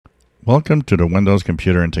Welcome to the Windows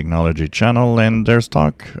Computer and Technology channel, and there's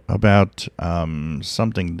talk about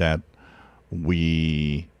something that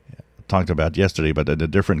we talked about yesterday, but a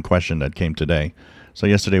different question that came today. So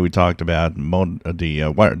yesterday we talked about the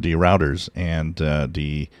routers and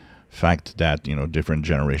the fact that different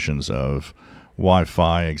generations of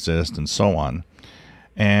Wi-Fi exist and so on,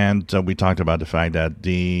 and we talked about the fact that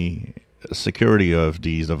the security of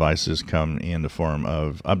these devices come in the form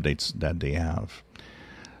of updates that they have.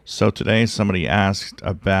 So today somebody asked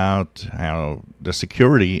about how the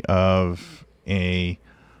security of a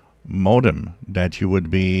modem that you would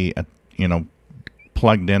be,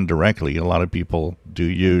 plugged in directly. A lot of people do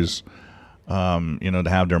use, to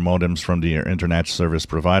have their modems from the internet service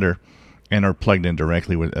provider and are plugged in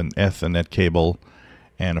directly with an Ethernet cable.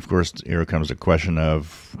 And of course, here comes the question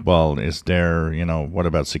of, well, is there, what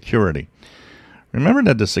about security? Remember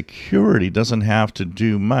that the security doesn't have to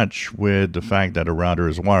do much with the fact that a router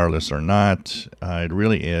is wireless or not. It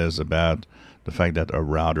really is about the fact that a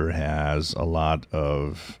router has a lot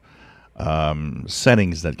of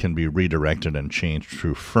settings that can be redirected and changed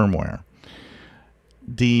through firmware.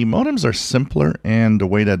 The modems are simpler in the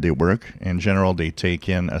way that they work. In general, they take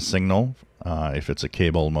in a signal. If it's a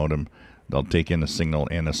cable modem, they'll take in a signal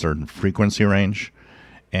in a certain frequency range,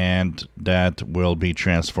 and that will be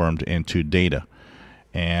transformed into data.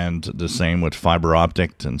 And the same with fiber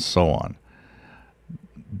optic and so on.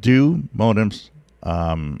 Do modems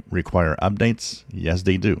require updates? Yes,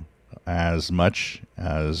 they do, as much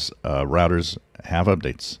as routers have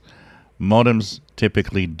updates. Modems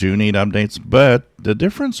typically do need updates, but the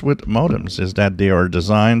difference with modems is that they are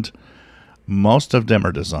designed, most of them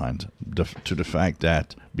are designed to the fact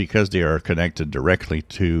that because they are connected directly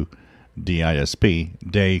to the ISP,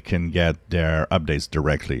 they can get their updates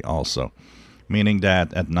directly also. Meaning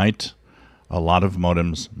that at night, a lot of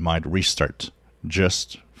modems might restart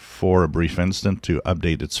just for a brief instant to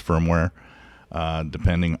update its firmware,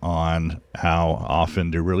 depending on how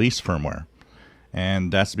often they release firmware.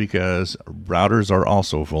 And that's because routers are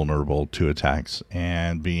also vulnerable to attacks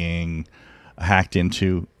and being hacked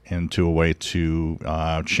into a way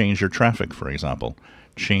to change your traffic, for example,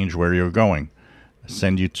 change where you're going,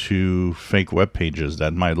 send you to fake web pages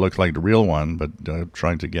that might look like the real one, but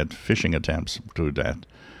trying to get phishing attempts through that.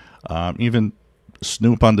 Even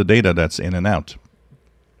snoop on the data that's in and out.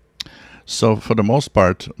 So for the most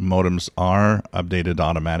part, modems are updated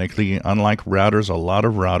automatically. Unlike routers, a lot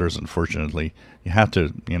of routers, unfortunately, you have to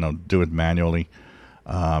do it manually.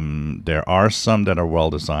 There are some that are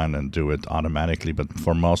well designed and do it automatically, but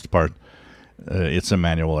for most part, it's a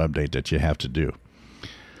manual update that you have to do.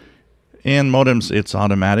 In modems, it's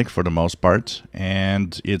automatic for the most part,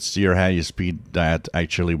 and it's your ISP that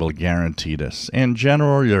actually will guarantee this. In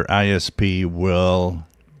general, your ISP will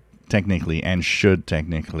technically and should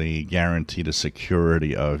technically guarantee the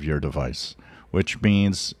security of your device, which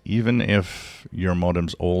means even if your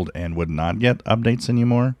modem's old and would not get updates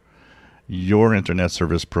anymore, your internet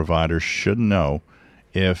service provider should know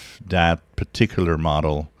if that particular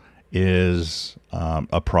model is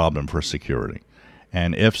a problem for security.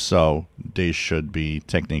 And if so, they should be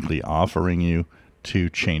technically offering you to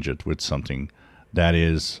change it with something that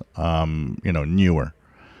is, newer.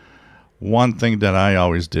 One thing that I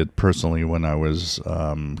always did personally when I was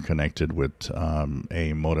connected with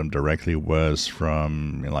a modem directly was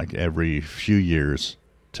from every few years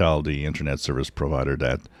tell the internet service provider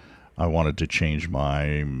that I wanted to change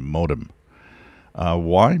my modem.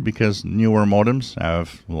 Why? Because newer modems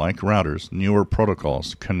have, like routers, newer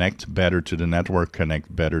protocols, connect better to the network,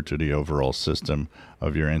 connect better to the overall system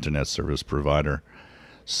of your internet service provider.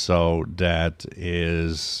 So that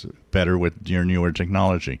is better with your newer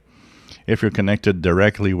technology. If you're connected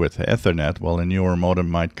directly with Ethernet, well, a newer modem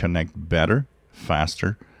might connect better,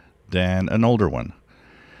 faster than an older one.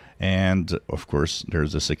 And of course,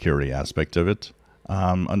 there's the security aspect of it.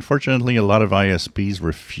 Unfortunately, a lot of ISPs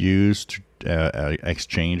refuse to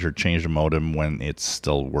exchange or change the modem when it's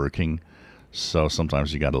still working. So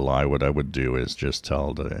sometimes you got to lie. What I would do is just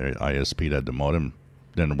tell the ISP that the modem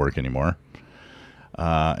didn't work anymore.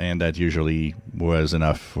 And that usually was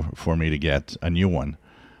enough for me to get a new one.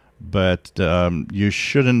 But you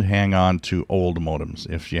shouldn't hang on to old modems.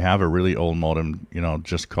 If you have a really old modem,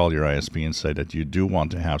 just call your ISP and say that you do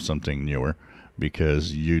want to have something newer,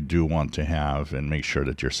 because you do want to have and make sure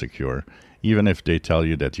that you're secure, even if they tell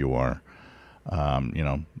you that you are.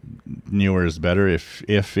 Newer is better if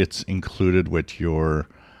it's included with your,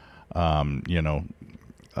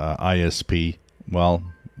 ISP. Well,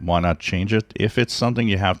 why not change it? If it's something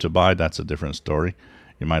you have to buy, that's a different story.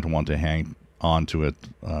 You might want to hang onto it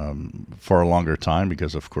for a longer time,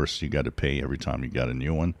 because of course you got to pay every time you got a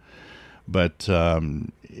new one. But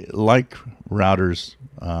like routers,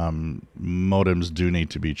 modems do need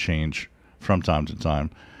to be changed from time to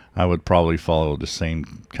time. I would probably follow the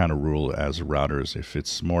same kind of rule as routers. If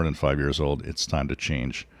it's more than 5 years old, it's time to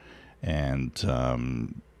change. And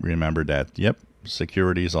remember that, yep,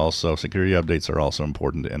 security updates are also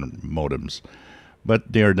important in modems,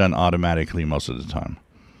 but they are done automatically most of the time.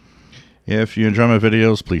 If you enjoy my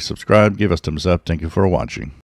videos, please subscribe, give us thumbs up. Thank you for watching.